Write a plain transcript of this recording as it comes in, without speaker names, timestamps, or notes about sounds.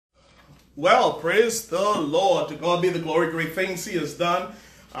Well, praise the Lord. To God be the glory, great things he has done.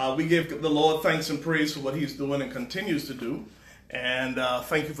 We give the Lord thanks and praise for what he's doing and continues to do. And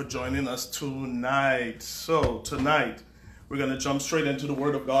thank you for joining us tonight. So tonight, we're going to jump straight into the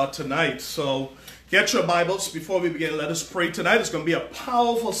Word of God tonight. So get your Bibles. Before we begin, let us pray. Tonight is going to be a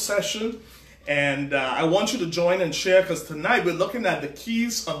powerful session. And I want you to join and share, because tonight we're looking at the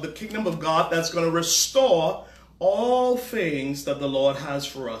keys of the kingdom of God that's going to restore all things that the Lord has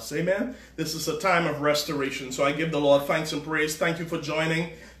for us. Amen. This is a time of restoration. So I give the Lord thanks and praise. Thank you for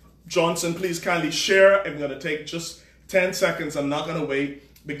joining. Johnson, please kindly share. I'm going to take just 10 seconds. I'm not going to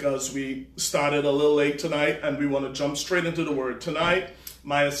wait because we started a little late tonight and we want to jump straight into the Word. Tonight,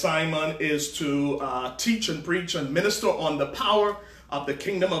 my assignment is to teach and preach and minister on the power of the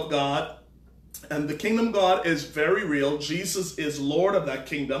kingdom of God. And the kingdom of God is very real. Jesus is Lord of that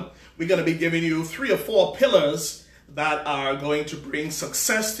kingdom. We're going to be giving you 3 or 4 pillars that are going to bring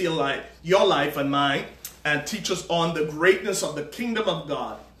success to your life and mine, and teach us on the greatness of the kingdom of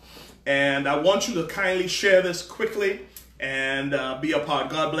God. And I want you to kindly share this quickly and be a part.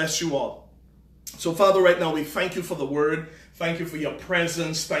 God bless you all. So, Father, right now we thank you for the Word. Thank you for your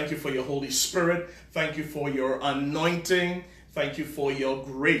presence. Thank you for your Holy Spirit. Thank you for your anointing. Thank you for your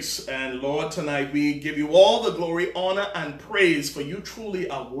grace. And Lord, tonight we give you all the glory, honor, and praise, for you truly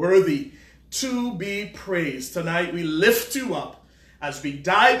are worthy to be praised. Tonight we lift you up as we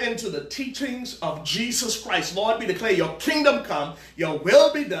dive into the teachings of Jesus Christ. Lord, we declare your kingdom come, your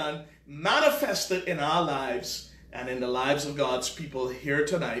will be done, manifested in our lives and in the lives of God's people here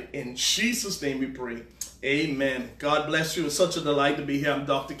tonight. In Jesus' name we pray. Amen. God bless you. It's such a delight to be here. I'm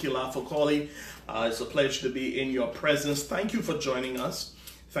Dr. Kelafo Collie. It's a pleasure to be in your presence. Thank you for joining us.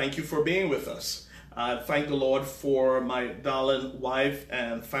 Thank you for being with us. Thank the Lord for my darling wife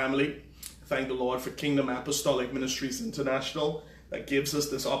and family. Thank the Lord for Kingdom Apostolic Ministries International that gives us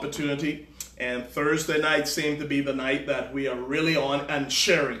this opportunity. And Thursday night seemed to be the night that we are really on and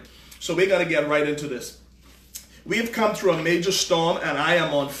sharing. So we're going to get right into this. We've come through a major storm and I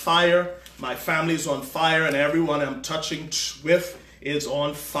am on fire. My family's on fire, and everyone I'm touching with is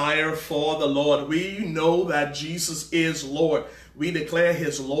on fire for the Lord. We know that Jesus is Lord. We declare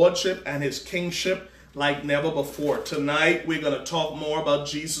his lordship and his kingship like never before. Tonight, we're going to talk more about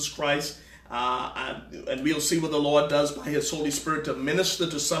Jesus Christ, and we'll see what the Lord does by his Holy Spirit to minister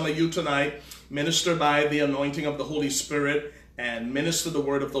to some of you tonight, minister by the anointing of the Holy Spirit, and minister the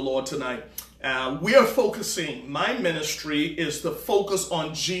word of the Lord tonight. We are focusing, my ministry is to focus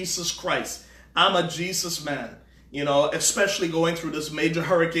on Jesus Christ. I'm a Jesus man. You know, especially going through this major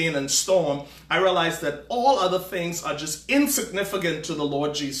hurricane and storm, I realized that all other things are just insignificant to the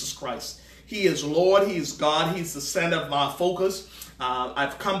Lord Jesus Christ. He is Lord, he is God, he's the center of my focus.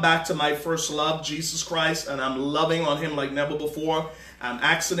 I've come back to my first love, Jesus Christ, and I'm loving on him like never before. I'm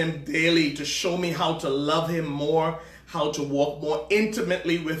asking him daily to show me how to love him more, how to walk more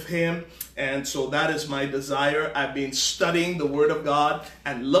intimately with him. And so that is my desire. I've been studying the Word of God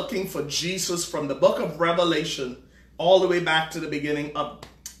and looking for Jesus from the book of Revelation all the way back to the beginning of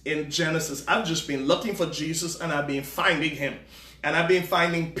in Genesis. I've just been looking for Jesus, and I've been finding him. And I've been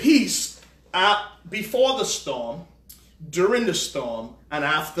finding peace before the storm, during the storm, and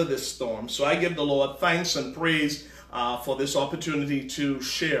after the storm. So I give the Lord thanks and praise for this opportunity to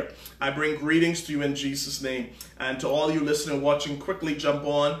share. I bring greetings to you in Jesus' name. And to all you listening and watching, quickly jump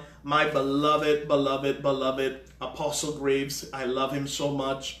on. My beloved, beloved, beloved Apostle Graves. I love him so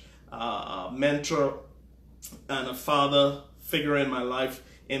much. A mentor and a father figure in my life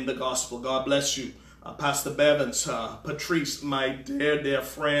in the gospel. God bless you. Pastor Bevins, Patrice, my dear, dear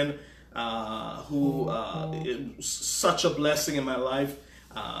friend, who is such a blessing in my life.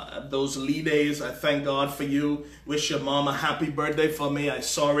 Those Lee days, I thank God for you. Wish your mom a happy birthday for me. I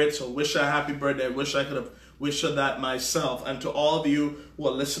saw it, so wish her a happy birthday. I wish I could have wished her that myself. And to all of you who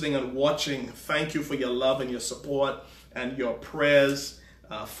are listening and watching, thank you for your love and your support and your prayers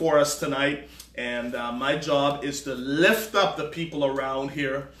for us tonight. And my job is to lift up the people around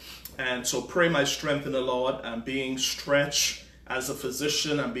here. And so pray my strength in the Lord. I'm being stretched as a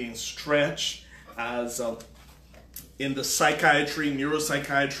physician. I'm being stretched as in the psychiatry,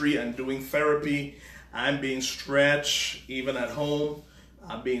 neuropsychiatry, and doing therapy. I'm being stretched even at home.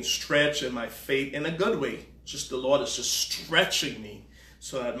 I'm being stretched in my faith in a good way. Just the Lord is just stretching me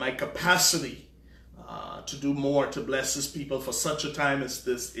so that my capacity to do more, to bless his people for such a time as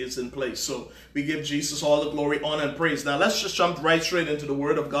this is in place. So we give Jesus all the glory, honor, and praise. Now let's just jump right straight into the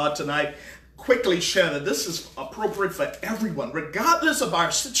Word of God tonight. Quickly share that this is appropriate for everyone, regardless of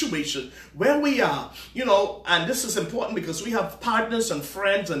our situation, where we are, you know, and this is important because we have partners and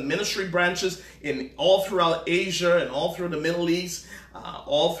friends and ministry branches in all throughout Asia and all through the Middle East.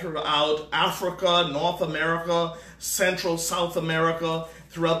 all throughout Africa, North America, Central, South America,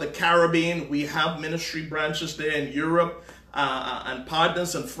 throughout the Caribbean. We have ministry branches there in Europe, and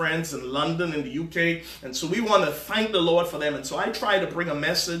partners and friends in London, in the UK. And so we want to thank the Lord for them. And so I try to bring a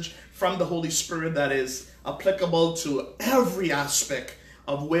message from the Holy Spirit that is applicable to every aspect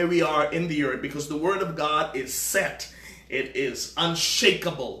of where we are in the earth, because the Word of God is set. It is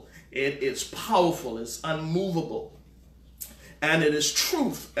unshakable. It is powerful. It's unmovable. And it is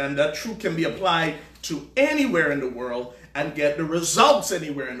truth. And that truth can be applied to anywhere in the world and get the results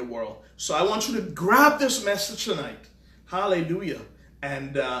anywhere in the world. So I want you to grab this message tonight. Hallelujah.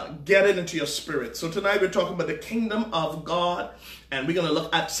 And get it into your spirit. So tonight we're talking about the kingdom of God. And we're going to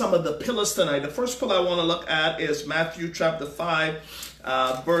look at some of the pillars tonight. The first pillar I want to look at is Matthew chapter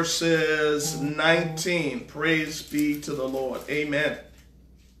 5, verses 19. Praise be to the Lord. Amen.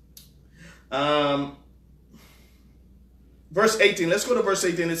 Verse 18. Let's go to verse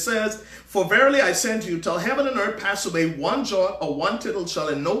 18. It says, "For verily I say unto you, till heaven and earth pass away, one jot or one tittle shall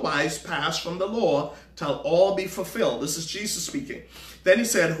in no wise pass from the law, till all be fulfilled." This is Jesus speaking. Then he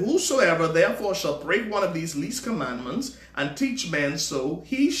said, "Whosoever therefore shall break one of these least commandments and teach men so,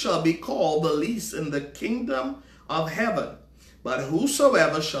 he shall be called the least in the kingdom of heaven. But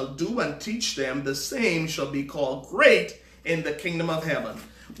whosoever shall do and teach them, the same shall be called great in the kingdom of heaven."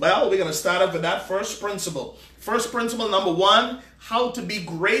 Well, we're going to start off with that first principle. First principle, number one, how to be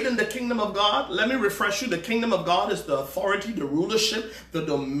great in the kingdom of God. Let me refresh you. The kingdom of God is the authority, the rulership, the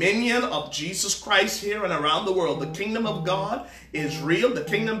dominion of Jesus Christ here and around the world. The kingdom of God is real. The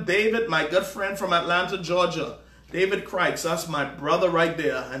kingdom, David, my good friend from Atlanta, Georgia, David Crikes, that's my brother right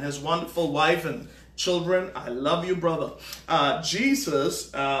there, and his wonderful wife and children. I love you, brother.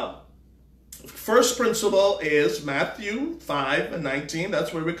 Jesus, first principle is Matthew 5 and 19.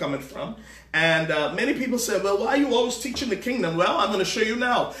 That's where we're coming from. And many people say, well, why are you always teaching the kingdom? Well, I'm going to show you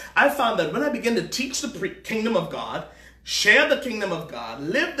now. I found that when I begin to teach the kingdom of God, share the kingdom of God,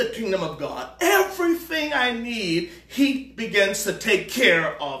 live the kingdom of God, everything I need, he begins to take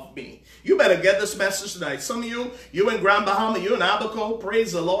care of me. You better get this message tonight. Some of you in Grand Bahama, you in Abaco,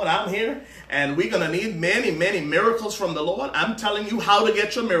 praise the Lord, I'm here. And we're going to need many, many miracles from the Lord. I'm telling you how to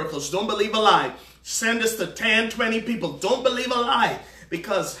get your miracles. Don't believe a lie. Send this to 10, 20 people. Don't believe a lie.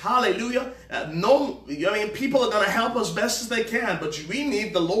 Because, hallelujah, people are going to help us best as they can. But we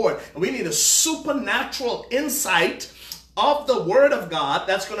need the Lord. And we need a supernatural insight of the Word of God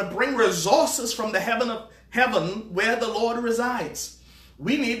that's going to bring resources from the heaven where the Lord resides.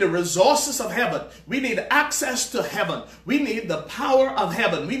 We need the resources of heaven. We need access to heaven. We need the power of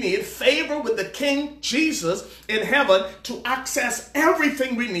heaven. We need favor with the King Jesus in heaven to access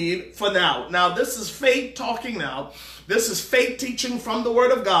everything we need for now. Now, this is faith talking now. This is faith teaching from the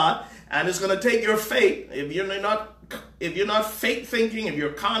Word of God. And it's going to take your faith. If you're not faith thinking, if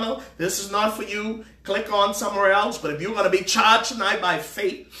you're carnal, this is not for you. Click on somewhere else. But if you're going to be charged tonight by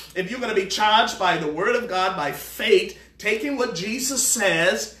faith, if you're going to be charged by the Word of God by faith, taking what Jesus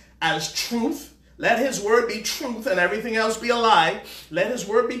says as truth, let his word be truth and everything else be a lie. Let his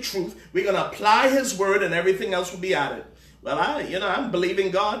word be truth. We're going to apply his word and everything else will be added. Well, I'm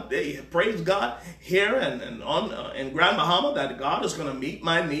believing God, praise God, here and in Grand Bahama that God is going to meet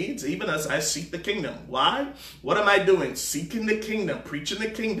my needs even as I seek the kingdom. Why? What am I doing? Seeking the kingdom, preaching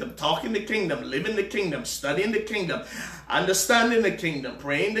the kingdom, talking the kingdom, living the kingdom, studying the kingdom, understanding the kingdom,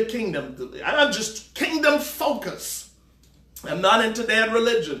 praying the kingdom. I'm just kingdom focused. I'm not into dead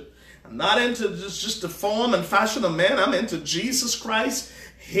religion. I'm not into just the form and fashion of man. I'm into Jesus Christ,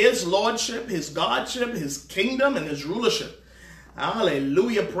 his lordship, his godship, his kingdom, and his rulership.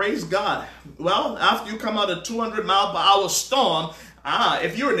 Hallelujah. Praise God. Well, after you come out of 200-mile-per-hour storm,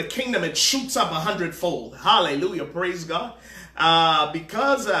 if you're in the kingdom, it shoots up 100-fold. Hallelujah. Praise God.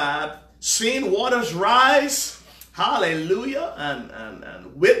 Because I've seen waters rise. Hallelujah.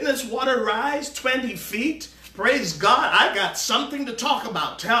 And witness water rise 20 feet. Praise God, I got something to talk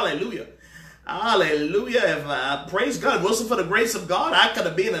about. Hallelujah. Hallelujah. If, praise God, if it wasn't for the grace of God, I could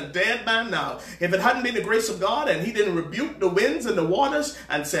have been a dead man now. If it hadn't been the grace of God and he didn't rebuke the winds and the waters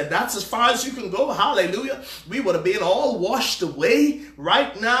and said, that's as far as you can go, hallelujah, we would have been all washed away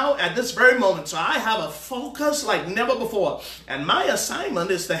right now at this very moment. So I have a focus like never before. And my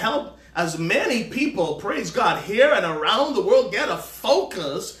assignment is to help as many people, praise God, here and around the world get a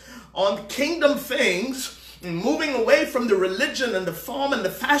focus on kingdom things, moving away from the religion and the form and the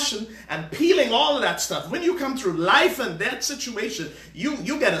fashion and peeling all of that stuff. When you come through life and death situation,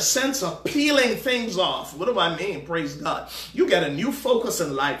 you get a sense of peeling things off. What do I mean? Praise God. You get a new focus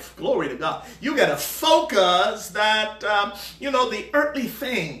in life. Glory to God. You get a focus that, the earthly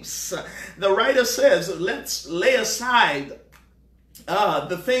things. The writer says, let's lay aside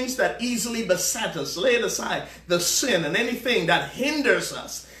the things that easily beset us, lay it aside, the sin and anything that hinders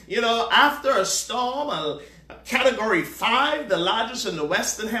us. You know, after a storm, a Category 5, the largest in the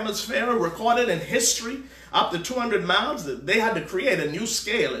Western Hemisphere, recorded in history, up to 200 miles, they had to create a new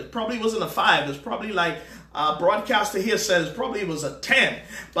scale. It probably wasn't a 5. It's probably like broadcaster here says probably it was a 10.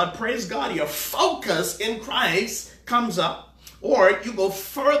 But praise God, your focus in Christ comes up, or you go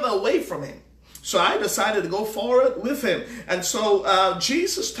further away from him. So I decided to go forward with him. And so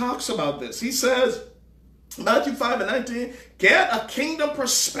Jesus talks about this. He says, Matthew 5:19, get a kingdom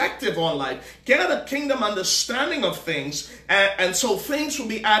perspective on life. Get a kingdom understanding of things. And so things will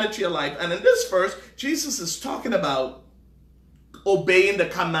be added to your life. And in this verse, Jesus is talking about obeying the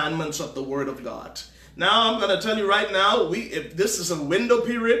commandments of the word of God. Now, I'm going to tell you right now, if this is a window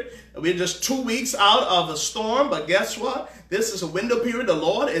period. We're just 2 weeks out of a storm, but guess what? This is a window period. The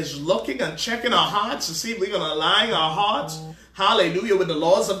Lord is looking and checking our hearts to see if we're going to align our hearts, hallelujah, with the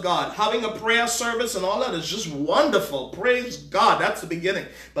laws of God. Having a prayer service and all that is just wonderful. Praise God. That's the beginning.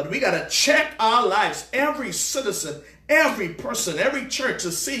 But we got to check our lives, every citizen, every person, every church,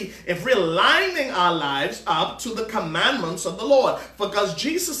 to see if we're lining our lives up to the commandments of the Lord. Because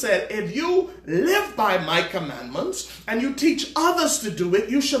Jesus said, if you live by my commandments and you teach others to do it,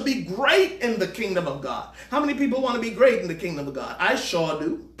 you shall be great in the kingdom of God. How many people want to be great in the kingdom of God? I sure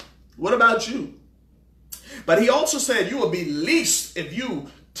do. What about you? But he also said you will be least if you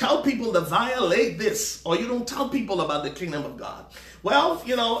tell people to violate this, or you don't tell people about the kingdom of God. Well,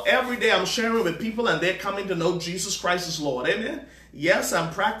 you know, every day I'm sharing with people and they're coming to know Jesus Christ as Lord. Amen. Yes,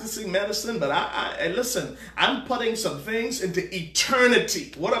 I'm practicing medicine, but listen, I'm putting some things into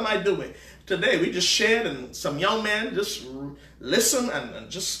eternity. What am I doing? Today, we just shared, and some young men just listened and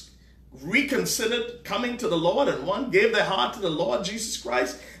just reconsidered coming to the Lord, and one gave their heart to the Lord Jesus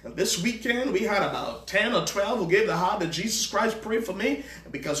Christ. And this weekend we had about 10 or 12 who gave their heart to Jesus Christ. Pray for me,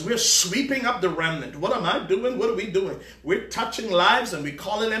 because we're sweeping up the remnant. What am I doing? What are we doing? We're touching lives and we're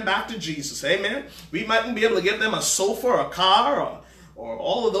calling them back to Jesus. Amen. We mightn't be able to give them a sofa or a car or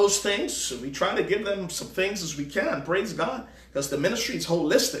all of those things. So we try to give them some things as we can. Praise God, because the ministry is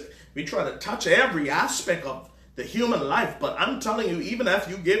holistic. We try to touch every aspect of the human life. But I'm telling you, even if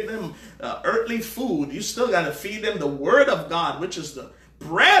you give them earthly food, you still got to feed them the word of God, which is the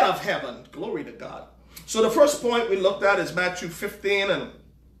bread of heaven. Glory to God. So the first point we looked at is Matthew 15 and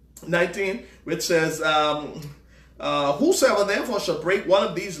 19, which says, whosoever therefore shall break one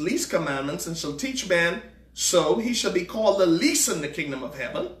of these least commandments and shall teach man so, he shall be called the least in the kingdom of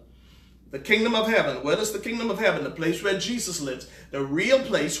heaven. The kingdom of heaven. Where is the kingdom of heaven? The place where Jesus lives. The real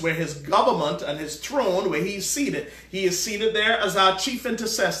place where his government and his throne, where he's seated. He is seated there as our chief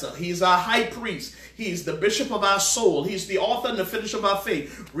intercessor. He's our high priest. He's the bishop of our soul. He's the author and the finisher of our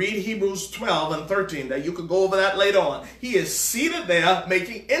faith. Read Hebrews 12 and 13. That you could go over that later on. He is seated there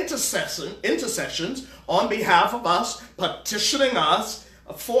making intercessions on behalf of us, petitioning us,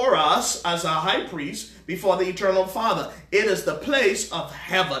 for us as our high priest before the eternal Father. It is the place of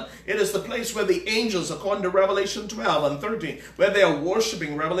heaven. It is the place where the angels, according to Revelation 12 and 13, where they are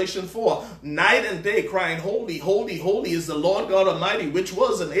worshiping, Revelation 4, night and day, crying, holy, holy, holy is the Lord God Almighty, which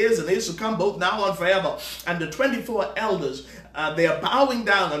was and is to come, both now and forever. And the 24 elders, they are bowing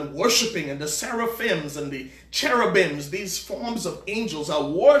down and worshiping, and the seraphims and the cherubims, these forms of angels, are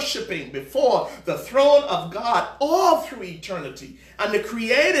worshiping before the throne of God all through eternity. And the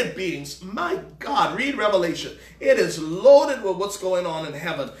created beings, my God, read Revelation. It is loaded with what's going on in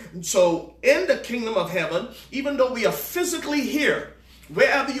heaven. And so in the kingdom of heaven, even though we are physically here,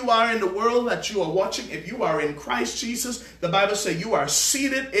 wherever you are in the world that you are watching, if you are in Christ Jesus, the Bible says you are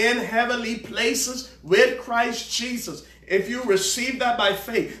seated in heavenly places with Christ Jesus. If you receive that by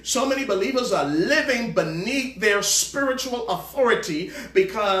faith, so many believers are living beneath their spiritual authority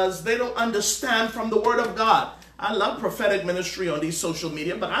because they don't understand from the word of God. I love prophetic ministry on these social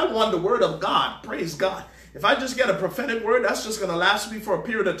media, but I want the word of God. Praise God. If I just get a prophetic word, that's just going to last me for a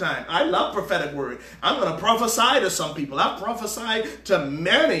period of time. I love prophetic word. I'm going to prophesy to some people. I've prophesied to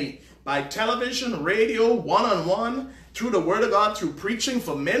many by television, radio, one-on-one, through the word of God, through preaching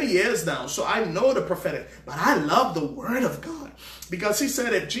for many years now. So I know the prophetic, but I love the word of God, because he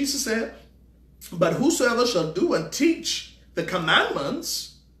said, if Jesus said, but whosoever shall do and teach the commandments,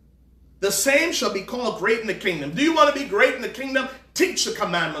 the same shall be called great in the kingdom. Do you want to be great in the kingdom? Teach the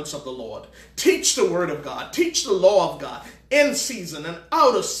commandments of the Lord. Teach the word of God. Teach the law of God. in season and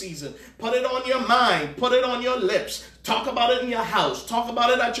out of season. Put it on your mind. Put it on your lips. Talk about it in your house. Talk about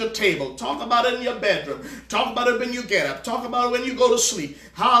it at your table. Talk about it in your bedroom. Talk about it when you get up. Talk about it when you go to sleep.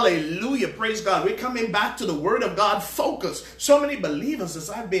 Hallelujah. Praise God. We're coming back to the Word of God focus. So many believers, as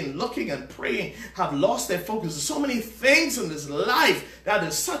I've been looking and praying, have lost their focus. There's so many things in this life that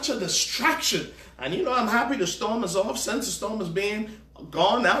is such a distraction. And you know, I'm happy the storm is off. Since the storm is being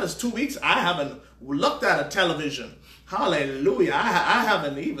gone now, it's 2 weeks. I haven't looked at a television. Hallelujah. I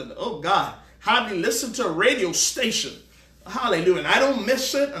haven't even, oh God, hardly listened to a radio station. Hallelujah. And I don't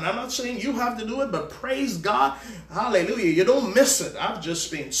miss it. And I'm not saying you have to do it, but praise God. Hallelujah. You don't miss it. I've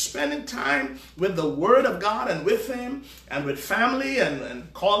just been spending time with the Word of God and with Him and with family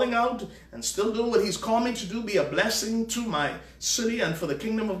and calling out and still doing what He's called me to do, be a blessing to my city and for the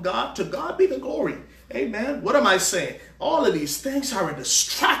kingdom of God. To God be the glory. Amen. What am I saying? All of these things are a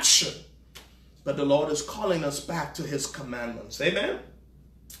distraction, but the Lord is calling us back to His commandments. Amen.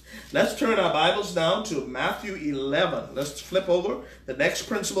 Let's turn our Bibles down to Matthew 11. Let's flip over. The next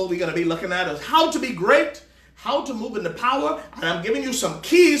principle we're going to be looking at is how to be great, how to move into power. And I'm giving you some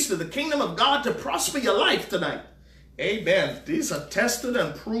keys to the kingdom of God to prosper your life tonight. Amen. These are tested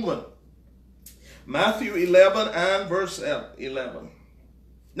and proven. Matthew 11 and verse 11.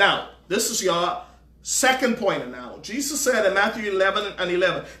 Now, this is your second point now. Jesus said in Matthew 11 and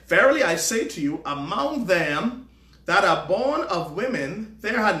 11, "Verily I say to you, among them that are born of women,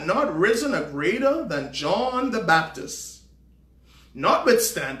 there had not risen a greater than John the Baptist.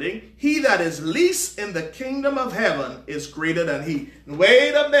 Notwithstanding, he that is least in the kingdom of heaven is greater than he."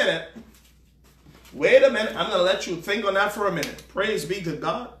 Wait a minute. Wait a minute. I'm going to let you think on that for a minute. Praise be to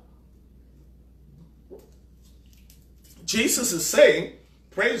God. Jesus is saying,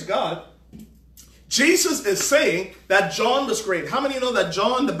 praise God, Jesus is saying that John was great. How many know that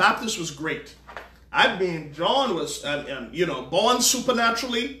John the Baptist was great? I mean, John was, born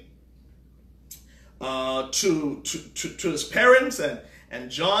supernaturally to his parents,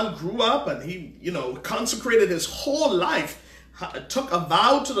 and John grew up, and he, consecrated his whole life, took a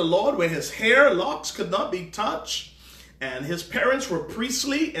vow to the Lord where his hair locks could not be touched, and his parents were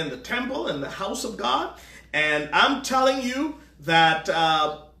priestly in the temple, in the house of God, and I'm telling you that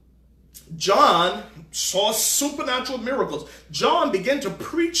John saw supernatural miracles. John began to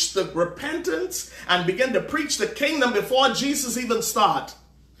preach the repentance and began to preach the kingdom before Jesus even started.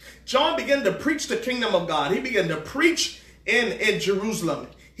 John began to preach the kingdom of God. He began to preach in Jerusalem.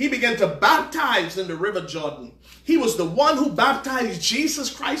 He began to baptize in the river Jordan. He was the one who baptized Jesus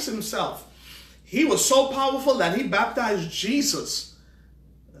Christ himself. He was so powerful that he baptized Jesus.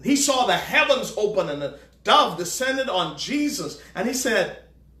 He saw the heavens open and a dove descended on Jesus. And he said,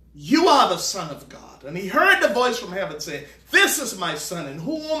 "You are the Son of God." And he heard the voice from heaven say, "This is my Son in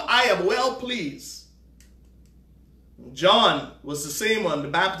whom I am well pleased." John was the same one. The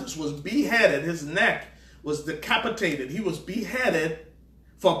Baptist was beheaded. His neck was decapitated. He was beheaded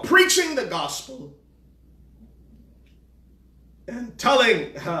for preaching the gospel and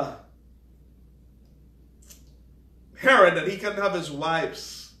telling Herod that he couldn't have his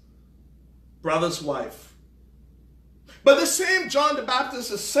wife's brother's wife. But the same John the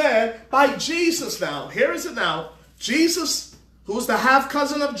Baptist is said by Jesus now. Here is it now. Jesus, who's the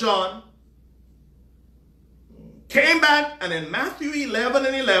half-cousin of John, came back and in Matthew 11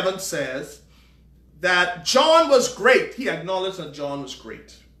 and 11 says that John was great. He acknowledged that John was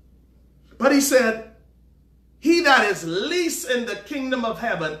great. But he said, he that is least in the kingdom of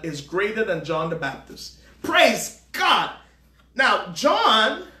heaven is greater than John the Baptist. Praise God. Now,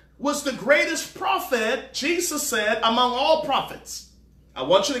 John was the greatest prophet, Jesus said, among all prophets. I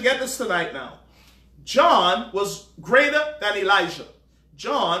want you to get this tonight now. John was greater than Elijah.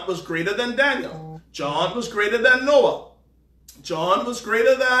 John was greater than Daniel. John was greater than Noah. John was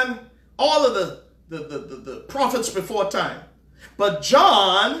greater than all of the prophets before time. But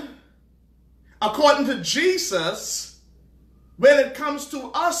John, according to Jesus, when it comes to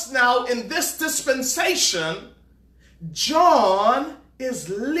us now in this dispensation, John is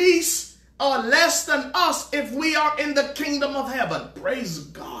least or less than us if we are in the kingdom of heaven. Praise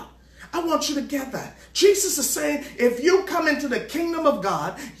God. I want you to get that. Jesus is saying, if you come into the kingdom of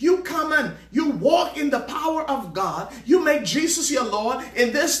God, you come in, you walk in the power of God, you make Jesus your Lord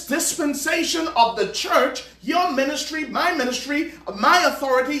in this dispensation of the church, your ministry, my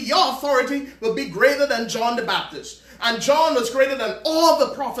authority, your authority will be greater than John the Baptist. And John was greater than all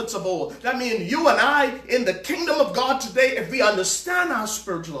the prophets of old. That means you and I in the kingdom of God today, if we understand our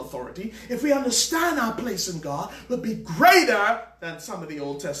spiritual authority, if we understand our place in God, will be greater than some of the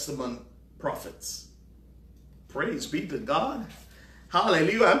Old Testament prophets. Praise be to God.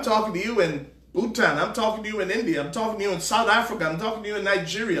 Hallelujah. I'm talking to you in Bhutan. I'm talking to you in India. I'm talking to you in South Africa. I'm talking to you in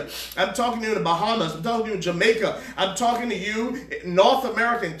Nigeria. I'm talking to you in the Bahamas. I'm talking to you in Jamaica. I'm talking to you in North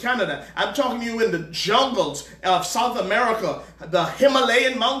America and Canada. I'm talking to you in the jungles of South America, the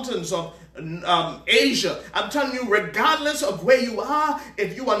Himalayan mountains of Asia. I'm telling you, regardless of where you are,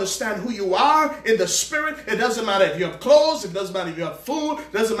 if you understand who you are in the spirit, it doesn't matter if you have clothes, it doesn't matter if you have food,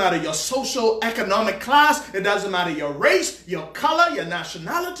 it doesn't matter your social economic class, it doesn't matter your race, your color, your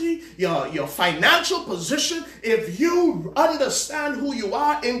nationality, your financial position. If you understand who you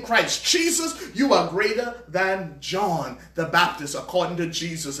are in Christ Jesus, you are greater than John the Baptist, according to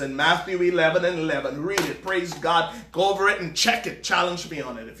Jesus in Matthew 11:11. Read it. Praise God. Go over it and check it. Challenge me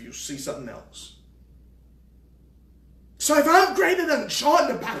on it if you see something else. So if I'm greater than John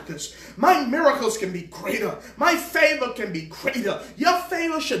the Baptist, my miracles can be greater. My favor can be greater. Your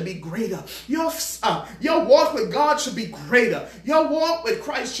favor should be greater. Your walk with God should be greater. Your walk with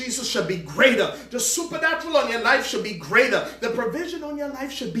Christ Jesus should be greater. The supernatural on your life should be greater. The provision on your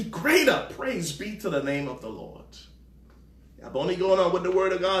life should be greater. Praise be to the name of the Lord. I'm only going on what the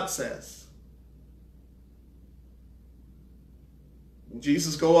Word of God says.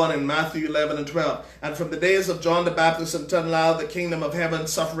 Jesus go on in Matthew 11:12. And from the days of John the Baptist until now, the kingdom of heaven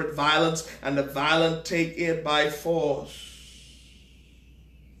suffereth violence, and the violent take it by force.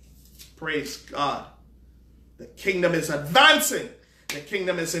 Praise God. The kingdom is advancing. The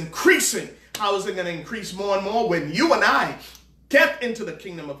kingdom is increasing. How is it going to increase more and more? When you and I get into the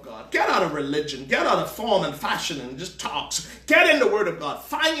kingdom of God. Get out of religion. Get out of form and fashion and just talks. Get in the word of God.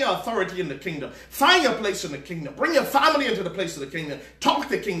 Find your authority in the kingdom. Find your place in the kingdom. Bring your family into the place of the kingdom. Talk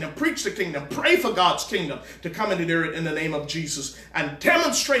the kingdom. Preach the kingdom. Pray for God's kingdom to come into the earth in the name of Jesus and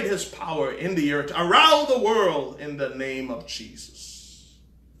demonstrate his power in the earth around the world in the name of Jesus.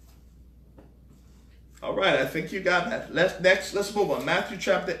 All right, I think you got that. Let's move on. Matthew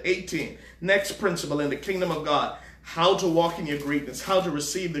chapter 18. Next principle in the kingdom of God. How to walk in your greatness, how to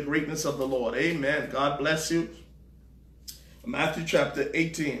receive the greatness of the Lord. Amen. God bless you. Matthew chapter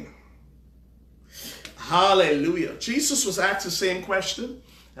 18. Hallelujah. Jesus was asked the same question,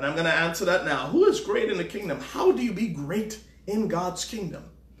 and I'm going to answer that now. Who is great in the kingdom? How do you be great in God's kingdom?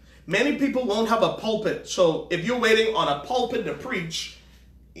 Many people won't have a pulpit, so if you're waiting on a pulpit to preach,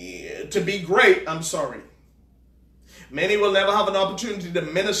 to be great, I'm sorry. Many will never have an opportunity to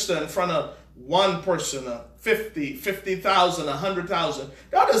minister in front of one person, 50,000, 100,000.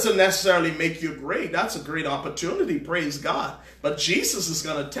 That doesn't necessarily make you great. That's a great opportunity, praise God. But Jesus is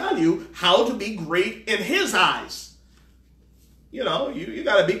going to tell you how to be great in his eyes. You know, you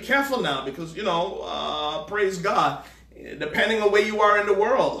got to be careful now because, you know, praise God, depending on where you are in the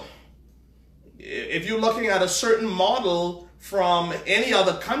world. If you're looking at a certain model from any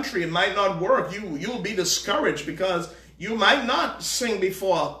other country, it might not work. You'll be discouraged because you might not sing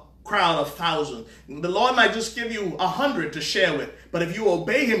before crowd of 1,000. The Lord might just give you 100 to share with. But if you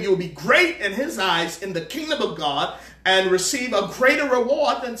obey him, you'll be great in his eyes in the kingdom of God and receive a greater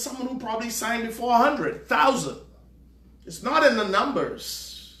reward than someone who probably sang before 100,000. It's not in the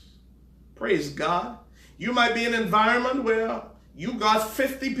numbers. Praise God. You might be in an environment where you got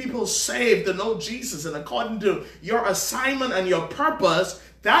 50 people saved to know Jesus, and according to your assignment and your purpose,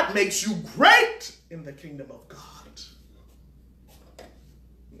 that makes you great in the kingdom of God.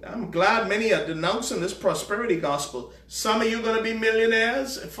 I'm glad many are denouncing this prosperity gospel. Some of you are going to be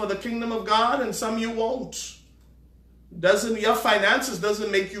millionaires for the kingdom of God, and some of you won't. Your finances doesn't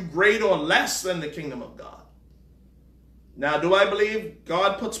make you great or less than the kingdom of God. Now, do I believe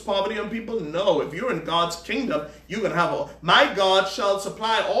God puts poverty on people? No. If you're in God's kingdom, you're going to have my God shall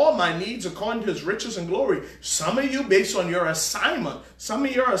supply all my needs according to his riches and glory. Some of you, based on your assignment, some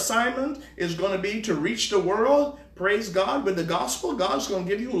of your assignment is going to be to reach the world. Praise God. With the gospel, God's going to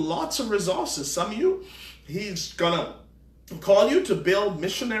give you lots of resources. Some of you, he's going to call you to build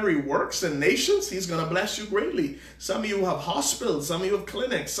missionary works in nations. He's going to bless you greatly. Some of you have hospitals. Some of you have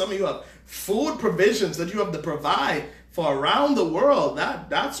clinics. Some of you have food provisions that you have to provide for around the world.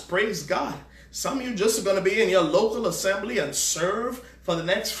 That's praise God. Some of you just are going to be in your local assembly and serve for the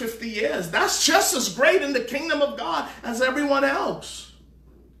next 50 years. That's just as great in the kingdom of God as everyone else.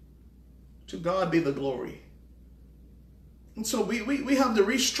 To God be the glory. And so we have to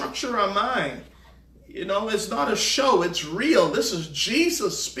restructure our mind. You know, it's not a show, it's real. This is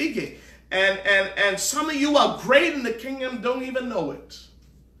Jesus speaking. And some of you are great in the kingdom, don't even know it.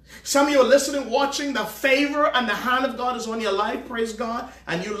 Some of you are listening, watching, the favor and the hand of God is on your life, praise God.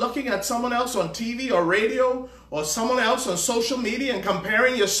 And you're looking at someone else on TV or radio or someone else on social media and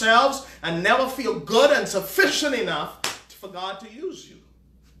comparing yourselves and never feel good and sufficient enough for God to use you.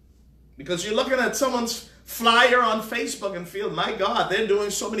 Because you're looking at someone's flyer on Facebook and feel, my God, they're doing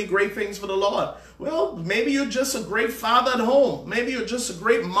so many great things for the Lord. Well, maybe you're just a great father at home. Maybe you're just a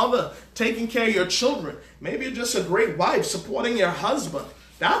great mother taking care of your children. Maybe you're just a great wife supporting your husband.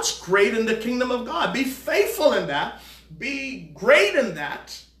 That's great in the kingdom of God. Be faithful in that. Be great in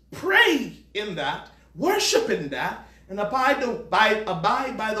that. Pray in that. Worship in that. And abide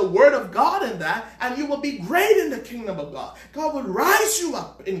by the word of God in that, and you will be great in the kingdom of God. God will rise you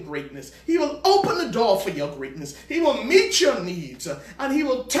up in greatness. He will open the door for your greatness. He will meet your needs, and he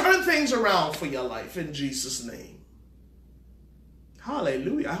will turn things around for your life in Jesus' name.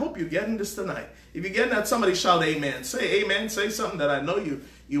 Hallelujah. I hope you're getting this tonight. If you're getting that, somebody shout amen. Say amen. Say something that I know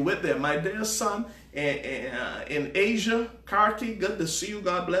you with there. My dear son in Asia, Karki, good to see you.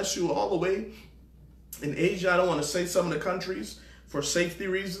 God bless you all the way. In Asia, I don't want to say some of the countries for safety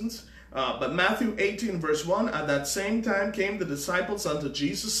reasons. But Matthew 18 verse 1, at that same time came the disciples unto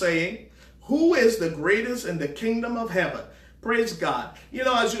Jesus saying, who is the greatest in the kingdom of heaven? Praise God. You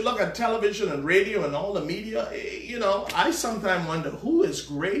know, as you look at television and radio and all the media, you know, I sometimes wonder who is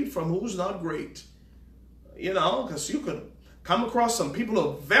great from who's not great. You know, because you could come across some people who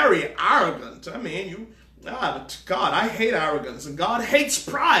are very arrogant. I mean, God, I hate arrogance, and God hates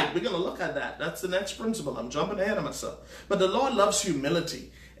pride. We're going to look at that. That's the next principle. I'm jumping ahead of myself. But the Lord loves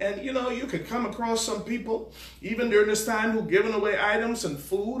humility. And, you know, you could come across some people, even during this time, who giving away items and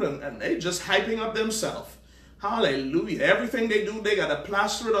food, and they just hyping up themselves. Hallelujah. Everything they do, they got to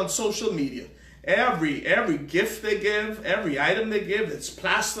plaster it on social media. Every gift they give, every item they give, it's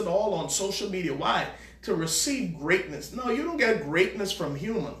plastered all on social media. Why? To receive greatness. No, you don't get greatness from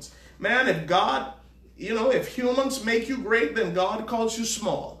humans. Man, if God... You know, if humans make you great, then God calls you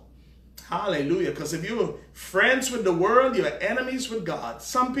small. Hallelujah. Because if you're friends with the world, you're enemies with God.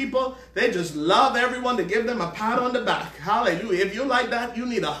 Some people, they just love everyone to give them a pat on the back. Hallelujah. If you're like that, you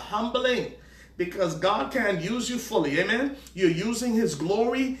need a humbling, because God can't use you fully. Amen. You're using his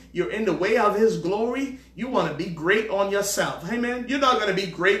glory. You're in the way of his glory. You want to be great on yourself. Amen. You're not going to be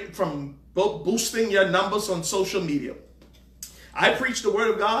great from boosting your numbers on social media. I preach the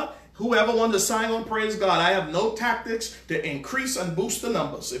word of God. Whoever wants to sign on, praise God. I have no tactics to increase and boost the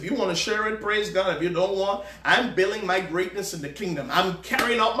numbers. If you want to share it, praise God. If you don't want, I'm building my greatness in the kingdom. I'm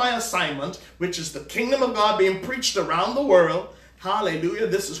carrying out my assignment, which is the kingdom of God being preached around the world. Hallelujah.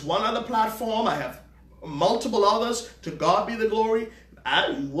 This is one other platform. I have multiple others. To God be the glory.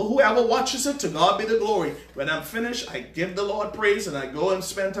 Whoever watches it, to God be the glory. When I'm finished, I give the Lord praise, and I go and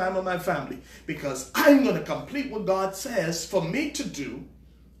spend time with my family, because I'm going to complete what God says for me to do,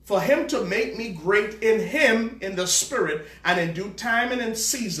 for him to make me great in him, in the spirit, and in due time and in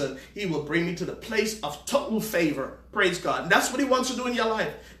season, he will bring me to the place of total favor. Praise God. And that's what he wants to do in your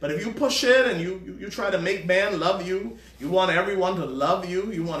life. But if you push it and you try to make man love you, you want everyone to love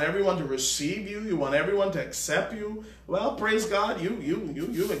you, you want everyone to receive you, you want everyone to accept you, well, praise God,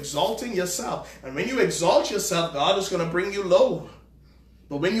 you exalting yourself. And when you exalt yourself, God is going to bring you low.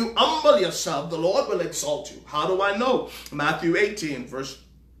 But when you humble yourself, the Lord will exalt you. How do I know? Matthew 18, verse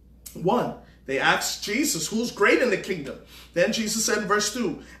 1, they asked Jesus, who's great in the kingdom? Then Jesus said in verse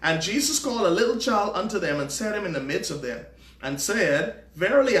 2, and Jesus called a little child unto them and set him in the midst of them, and said,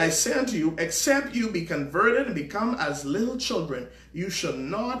 verily I say unto you, except you be converted and become as little children, you shall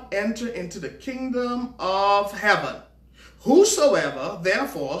not enter into the kingdom of heaven. Whosoever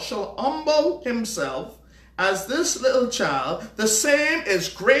therefore shall humble himself as this little child, the same is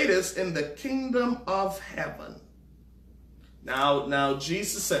greatest in the kingdom of heaven. Now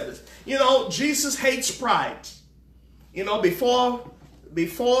Jesus said this. You know, Jesus hates pride. You know, before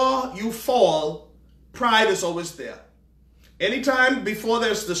you fall, pride is always there. Anytime before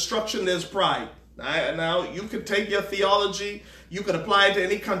there's destruction, there's pride. Now, you could take your theology, you could apply it to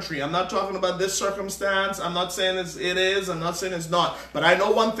any country. I'm not talking about this circumstance. I'm not saying it is. I'm not saying it's not. But I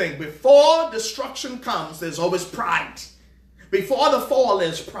know one thing. Before destruction comes, there's always pride. Before the fall,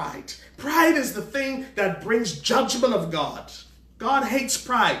 there's pride. Pride is the thing that brings judgment of God. God hates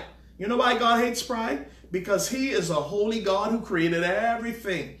pride. You know why God hates pride? Because he is a holy God who created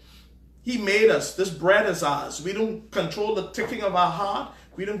everything. He made us. This bread is ours. We don't control the ticking of our heart.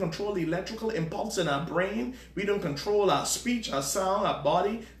 We don't control the electrical impulse in our brain. We don't control our speech, our sound, our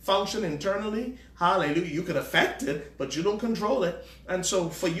body function internally. Hallelujah. You can affect it, but you don't control it. And so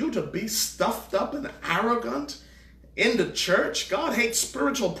for you to be stuffed up and arrogant in the church, God hates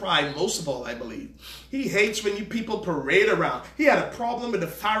spiritual pride most of all, I believe. He hates when you people parade around. He had a problem with the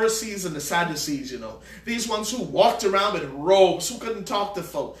Pharisees and the Sadducees, you know. These ones who walked around with robes, who couldn't talk to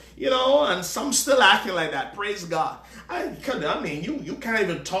folk, you know, and some still acting like that. Praise God. I mean, you can't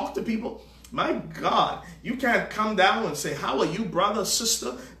even talk to people. My God, you can't come down and say, how are you, brother,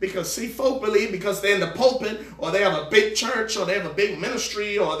 sister? Because see, folk believe because they're in the pulpit, or they have a big church, or they have a big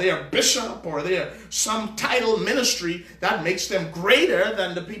ministry, or they're a bishop, or they're some title ministry, that makes them greater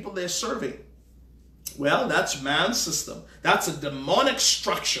than the people they're serving. Well, that's man's system. That's a demonic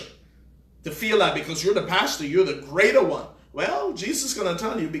structure to feel that because you're the pastor, you're the greater one. Well, Jesus is going to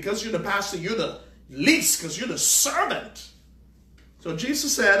tell you, because you're the pastor, you're the least, because you're the servant. So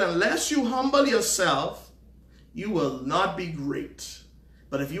Jesus said, unless you humble yourself, you will not be great.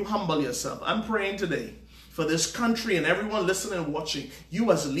 But if you humble yourself, I'm praying today for this country and everyone listening and watching,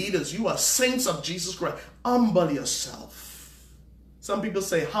 you as leaders, you as saints of Jesus Christ, humble yourself. Some people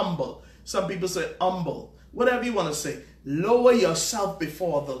say humble. Some people say humble. Whatever you want to say, lower yourself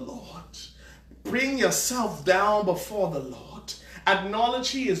before the Lord. Bring yourself down before the Lord. Acknowledge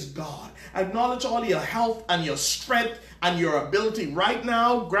He is God. Acknowledge all your health and your strength and your ability. Right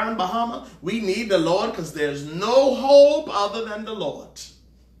now, Grand Bahama, we need the Lord because there's no hope other than the Lord.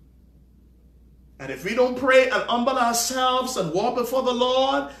 And if we don't pray and humble ourselves and walk before the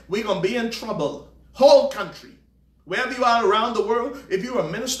Lord, we're going to be in trouble. Whole country. Wherever you are around the world, if you're a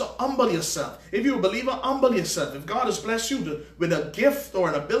minister, humble yourself. If you're a believer, humble yourself. If God has blessed you with a gift or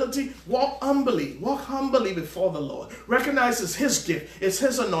an ability, walk humbly. Walk humbly before the Lord. Recognize it's His gift. It's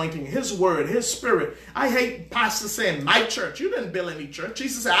His anointing, His word, His spirit. I hate pastors saying, my church. You didn't build any church.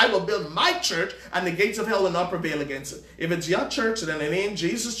 Jesus said, I will build my church and the gates of hell will not prevail against it. If it's your church, then it ain't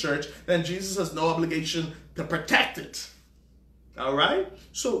Jesus' church, then Jesus has no obligation to protect it. All right?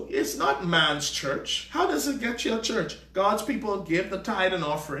 So it's not man's church. How does it get your church? God's people give the tithe and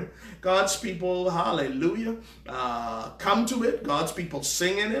offering. God's people, hallelujah, come to it. God's people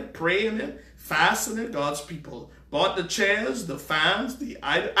sing in it, pray in it, fast in it. God's people bought the chairs, the fans.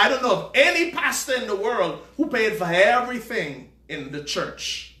 I don't know of any pastor in the world who paid for everything in the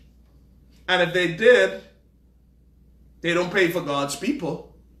church. And if they did, they don't pay for God's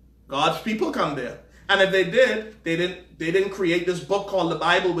people. God's people come there. And if they did, they didn't create this book called the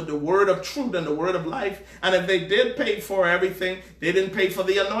Bible with the word of truth and the word of life. And if they did pay for everything, they didn't pay for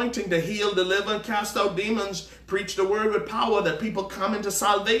the anointing to heal, deliver, and cast out demons, preach the word with power, that people come into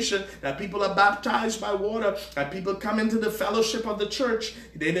salvation, that people are baptized by water, that people come into the fellowship of the church.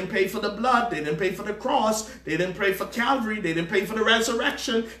 They didn't pay for the blood. They didn't pay for the cross. They didn't pay for Calvary. They didn't pay for the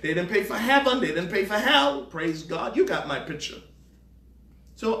resurrection. They didn't pay for heaven. They didn't pay for hell. Praise God. You got my picture.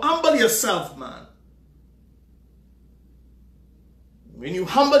 So humble yourself, man. When you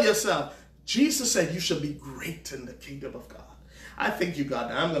humble yourself, Jesus said you should be great in the kingdom of God. I think you got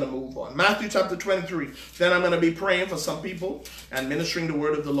that. I'm going to move on. Matthew chapter 23. Then I'm going to be praying for some people and ministering the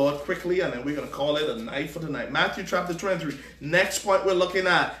word of the Lord quickly. And then we're going to call it a night for tonight. Matthew chapter 23. Next point we're looking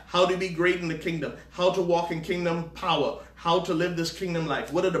at. How to be great in the kingdom. How to walk in kingdom power. How to live this kingdom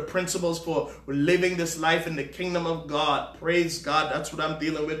life. What are the principles for living this life in the kingdom of God? Praise God. That's what I'm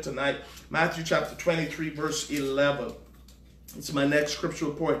dealing with tonight. Matthew chapter 23 verse 11. It's my next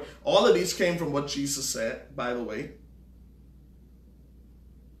scriptural point. All of these came from what Jesus said, by the way.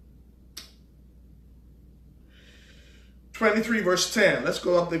 Verse 10. Let's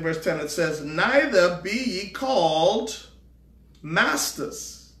go up to verse 10. It says, neither be ye called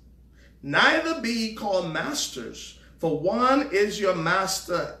masters. Neither be ye called masters. For one is your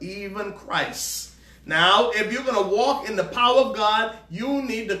master, even Christ. Now, if you're going to walk in the power of God, you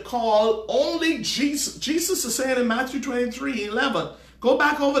need to call only Jesus. Jesus is saying in Matthew 23:11. Go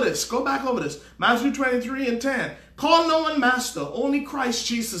back over this. Go back over this. Matthew 23:10. Call no one master. Only Christ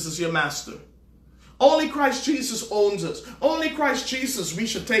Jesus is your master. Only Christ Jesus owns us. Only Christ Jesus we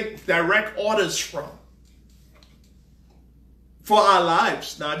should take direct orders from for our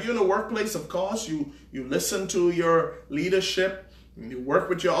lives. Now, if you're in a workplace, of course, you listen to your leadership. You work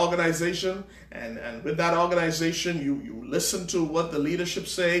with your organization, and with that organization, you listen to what the leadership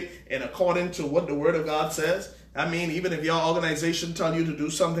say and according to what the word of God says. I mean, even if your organization tell you to do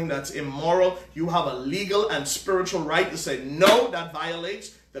something that's immoral, you have a legal and spiritual right to say, no, that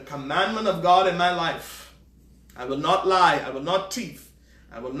violates the commandment of God in my life. I will not lie. I will not thief.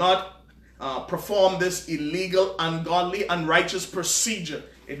 I will not perform this illegal, ungodly, unrighteous procedure.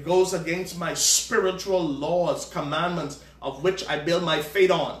 It goes against my spiritual laws, commandments, of which I build my faith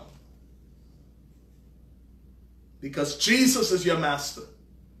on. Because Jesus is your master.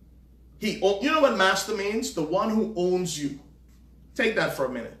 You know what master means? The one who owns you. Take that for a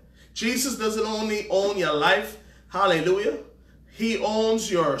minute. Jesus doesn't only own your life. Hallelujah. He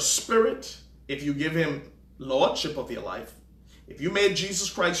owns your spirit if you give him lordship of your life. If you made Jesus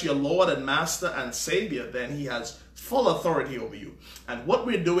Christ your Lord and Master and Savior, then he has full authority over you. And what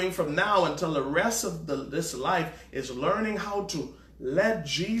we're doing from now until the rest of this life is learning how to let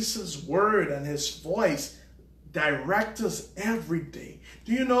Jesus' word and his voice direct us every day.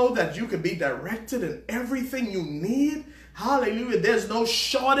 Do you know that you can be directed in everything you need? Hallelujah. There's no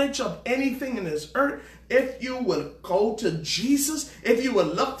shortage of anything in this earth. If you will go to Jesus, if you will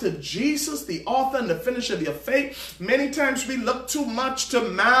look to Jesus, the author and the finisher of your faith. Many times we look too much to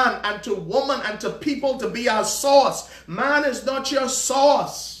man and to woman and to people to be our source. Man is not your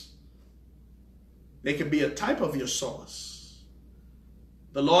source. They can be a type of your source.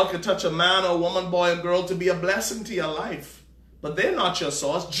 The Lord can touch a man or a woman, boy or girl to be a blessing to your life. But they're not your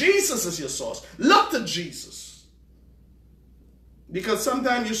source. Jesus is your source. Look to Jesus. Because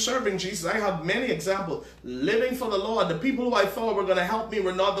sometimes you're serving Jesus. I have many examples. Living for the Lord. The people who I thought were going to help me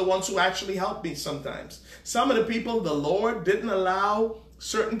were not the ones who actually helped me sometimes. Some of the people, the Lord didn't allow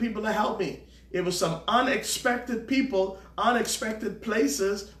certain people to help me. It was some unexpected people, unexpected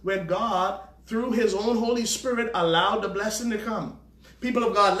places where God, through his own Holy Spirit, allowed the blessing to come. People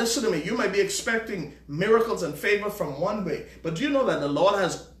of God, listen to me. You might be expecting miracles and favor from one way. But do you know that the Lord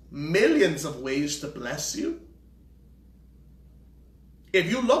has millions of ways to bless you? If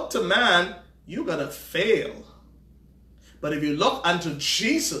you look to man, you're going to fail. But if you look unto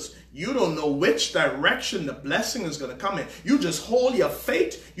Jesus, you don't know which direction the blessing is going to come in. You just hold your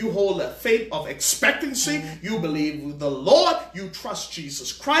faith. You hold a faith of expectancy. You believe with the Lord. You trust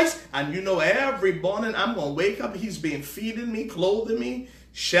Jesus Christ. And you know every morning I'm going to wake up. He's been feeding me, clothing me,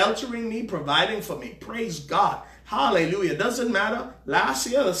 sheltering me, providing for me. Praise God. Hallelujah. Doesn't matter. Last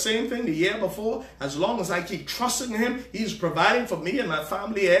year, the same thing, the year before. As long as I keep trusting him, he's providing for me and my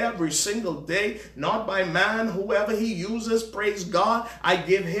family every single day. Not by man, whoever he uses. Praise God. I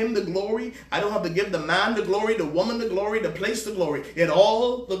give him the glory. I don't have to give the man the glory, the woman the glory, the place the glory.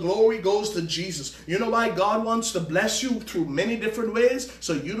 All the glory goes to Jesus. You know why God wants to bless you through many different ways?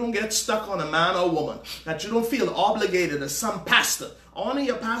 So you don't get stuck on a man or woman. That you don't feel obligated as some pastor. Honor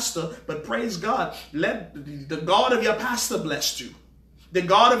your pastor, but praise God. Let the God of your pastor bless you. The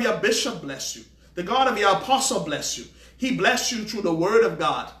God of your bishop bless you. The God of your apostle bless you. He blessed you through the word of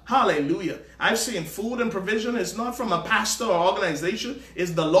God. Hallelujah. I've seen food and provision. It's not from a pastor or organization.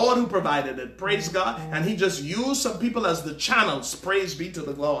 It's the Lord who provided it. Praise God. And he just used some people as the channels. Praise be to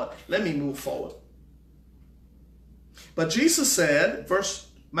the Lord. Let me move forward. But Jesus said,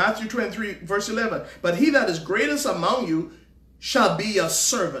 Matthew 23, verse 11, but he that is greatest among you shall be a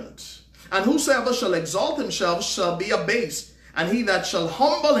servant. And whosoever shall exalt himself shall be abased. And he that shall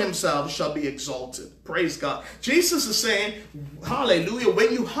humble himself shall be exalted. Praise God. Jesus is saying, hallelujah,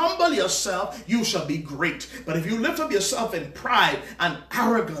 when you humble yourself, you shall be great. But if you lift up yourself in pride and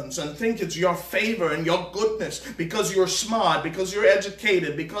arrogance and think it's your favor and your goodness because you're smart, because you're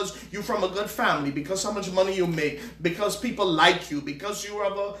educated, because you're from a good family, because how much money you make, because people like you, because you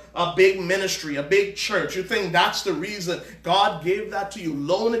have a big ministry, a big church, you think that's the reason God gave that to you,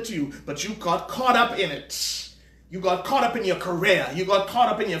 loaned it to you, but you got caught up in it. You got caught up in your career. You got caught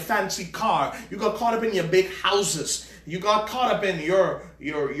up in your fancy car. You got caught up in your big houses. You got caught up in your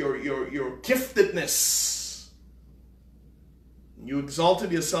giftedness. You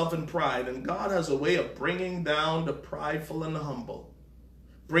exalted yourself in pride. And God has a way of bringing down the prideful and the humble.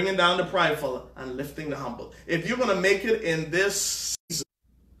 Bringing down the prideful and lifting the humble. If you're going to make it in this season,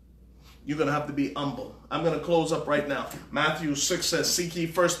 you're going to have to be humble. I'm going to close up right now. Matthew 6 says, seek ye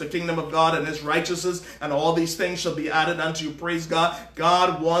first the kingdom of God and his righteousness, and all these things shall be added unto you. Praise God.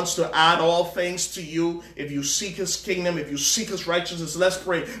 God wants to add all things to you if you seek his kingdom, if you seek his righteousness. Let's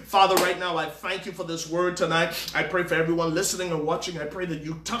pray. Father, right now, I thank you for this word tonight. I pray for everyone listening and watching. I pray that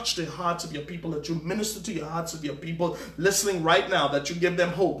you touch the hearts of your people, that you minister to your hearts of your people listening right now, that you give them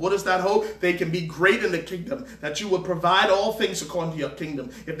hope. What is that hope? They can be great in the kingdom, that you will provide all things according to your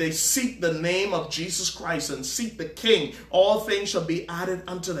kingdom. If they seek the name of Jesus Christ and seek the King, all things shall be added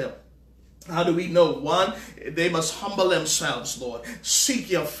unto them. How do we know? One, they must humble themselves, Lord.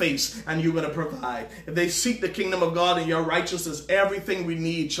 Seek your face and you're going to provide. If they seek the kingdom of God and your righteousness, everything we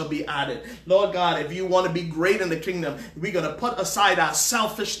need shall be added. Lord God, if you want to be great in the kingdom, we're going to put aside our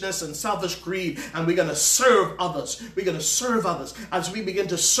selfishness and selfish greed, and we're going to serve others. We're going to serve others. As we begin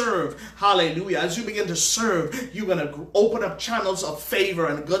to serve, hallelujah, as you begin to serve, you're going to open up channels of favor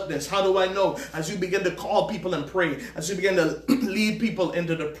and goodness. How do I know? As you begin to call people and pray, as you begin to lead people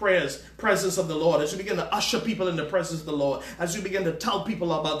into the prayer presence of the Lord, as you begin to usher people in the presence of the Lord, as you begin to tell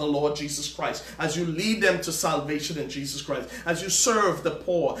people about the Lord Jesus Christ, as you lead them to salvation in Jesus Christ, as you serve the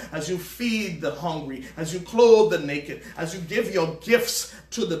poor, as you feed the hungry, as you clothe the naked, as you give your gifts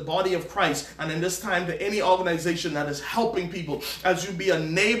to the body of Christ, and in this time to any organization that is helping people, as you be a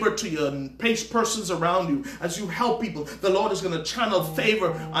neighbor to your persons around you, as you help people, the Lord is going to channel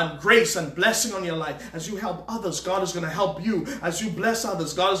favor and grace and blessing on your life. As you help others, God is going to help you. As you bless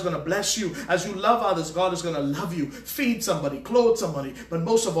others, God is going to bless you. As you love others, God is going to love you. Feed somebody, clothe somebody, but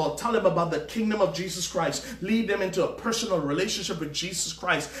most of all, tell them about the kingdom of Jesus Christ. Lead them into a personal relationship with Jesus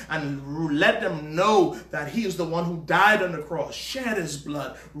Christ, and let them know that he is the one who died on the cross, shed his blood,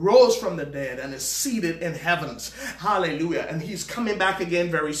 rose from the dead, and is seated in heavens. Hallelujah. And he's coming back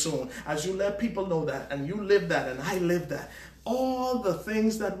again very soon. As you let people know that, and you live that, and I live that, all the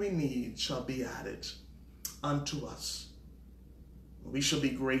things that we need shall be added unto us. We shall be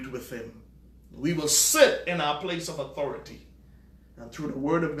great with him. We will sit in our place of authority, and through the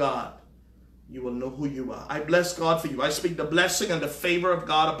word of God, you will know who you are. I bless God for you. I speak the blessing and the favor of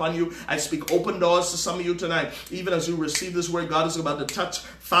God upon you. I speak open doors to some of you tonight. Even as you receive this word, God is about to touch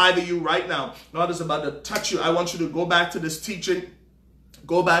 5 of you right now. God is about to touch you. I want you to go back to this teaching.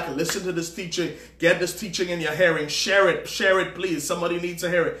 Go back and listen to this teaching. Get this teaching in your hearing. Share it, please. Somebody needs to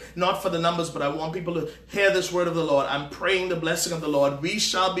hear it. Not for the numbers, but I want people to hear this word of the Lord. I'm praying the blessing of the Lord. We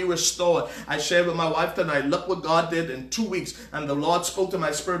shall be restored. I shared with my wife tonight, look what God did in 2 weeks. And the Lord spoke to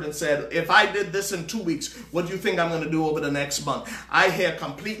my spirit and said, if I did this in 2 weeks, what do you think I'm going to do over the next month? I hear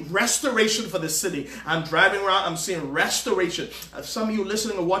complete restoration for the city. I'm driving around, I'm seeing restoration. Some of you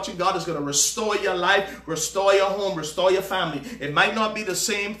listening and watching, God is going to restore your life, restore your home, restore your family. It might not be the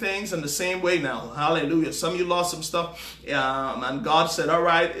same things in the same way now. Hallelujah. Some of you lost some stuff, and God said, all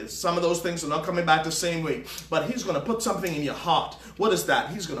right, some of those things are not coming back the same way, but he's going to put something in your heart. What is that?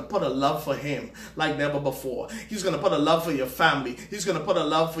 He's going to put a love for him like never before. He's going to put a love for your family. He's going to put a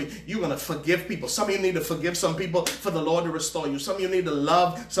love for you. You're going to forgive people. Some of you need to forgive some people for the Lord to restore you. Some of you need to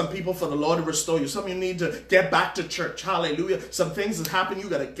love some people for the Lord to restore you. Some of you need to get back to church. Hallelujah. Some things that happen, you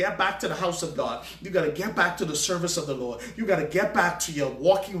got to get back to the house of God. You got to get back to the service of the Lord. You got to get back to your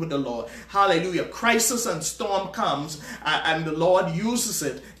walking with the Lord. Hallelujah. Crisis and storm comes, and the Lord uses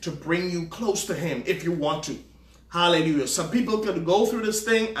it to bring you close to him if you want to. Hallelujah. Some people could go through this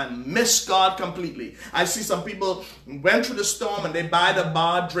thing and miss God completely. I see some people went through the storm and they by the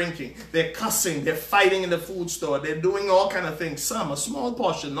bar drinking. They're cussing. They're fighting in the food store. They're doing all kind of things. Some, a small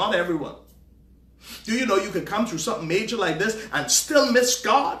portion, not everyone. Do you know you could come through something major like this and still miss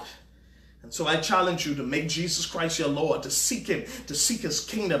God? And so I challenge you to make Jesus Christ your Lord, to seek him, to seek his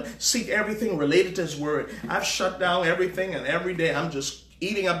kingdom, seek everything related to his word. I've shut down everything, and every day I'm just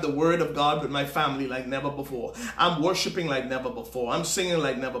eating up the word of God with my family like never before. I'm worshiping like never before. I'm singing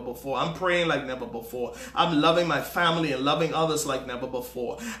like never before. I'm praying like never before. I'm loving my family and loving others like never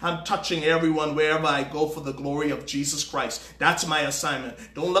before. I'm touching everyone wherever I go for the glory of Jesus Christ. That's my assignment.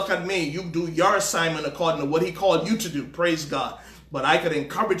 Don't look at me. You do your assignment according to what he called you to do. Praise God. But I could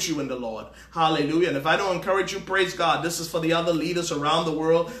encourage you in the Lord. Hallelujah. And if I don't encourage you, praise God. This is for the other leaders around the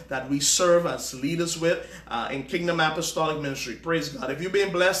world that we serve as leaders with in Kingdom Apostolic Ministry. Praise God. If you're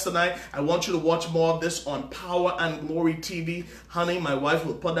being blessed tonight, I want you to watch more of this on Power and Glory TV. Honey, my wife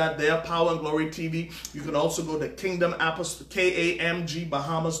will put that there, Power and Glory TV. You can also go to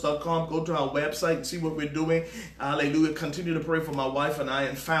KamGBahamas.com. Go to our website and see what we're doing. Hallelujah. Continue to pray for my wife and I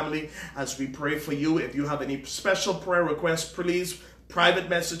and family as we pray for you. If you have any special prayer requests, please private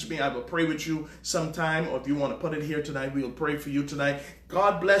message me. I will pray with you sometime, or if you want to put it here tonight, we will pray for you tonight.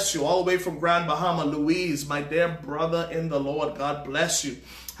 God bless you all the way from Grand Bahama. Louise, my dear brother in the Lord, God bless you.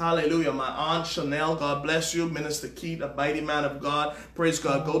 Hallelujah. My Aunt Chanel, God bless you. Minister Keith, a mighty man of God. Praise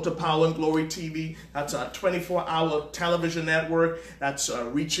God. Go to Power and Glory TV. That's a 24-hour television network that's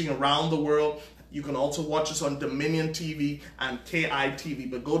reaching around the world. You can also watch us on Dominion TV and KITV.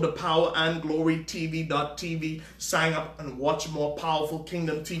 But go to powerandglorytv.tv, sign up and watch more powerful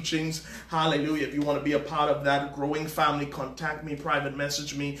kingdom teachings. Hallelujah. If you want to be a part of that growing family, contact me, private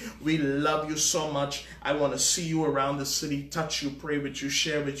message me. We love you so much. I want to see you around the city, touch you, pray with you,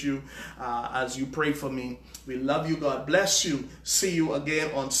 share with you as you pray for me. We love you. God bless you. See you again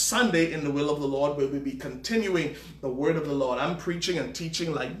on Sunday in the will of the Lord, where we'll be continuing the word of the Lord. I'm preaching and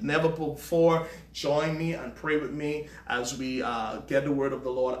teaching like never before. Join me and pray with me as we get the word of the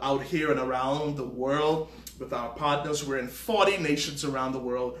Lord out here and around the world with our partners. We're in 40 nations around the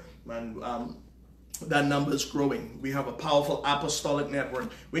world. And that number is growing. We have a powerful apostolic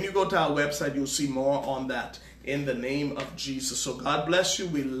network. When you go to our website, you'll see more on that in the name of Jesus. So God bless you.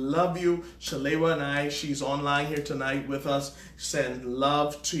 We love you. Shalewa and I, she's online here tonight with us. Send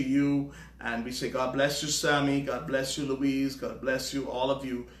love to you. And we say, God bless you, Sammy. God bless you, Louise. God bless you, all of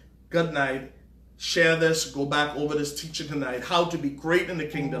you. Good night. Share this. Go back over this teaching tonight. How to be great in the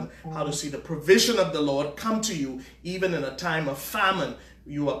kingdom. How to see the provision of the Lord come to you even in a time of famine.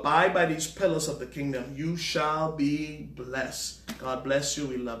 You abide by these pillars of the kingdom. You shall be blessed. God bless you.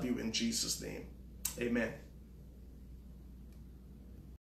 We love you in Jesus' name. Amen.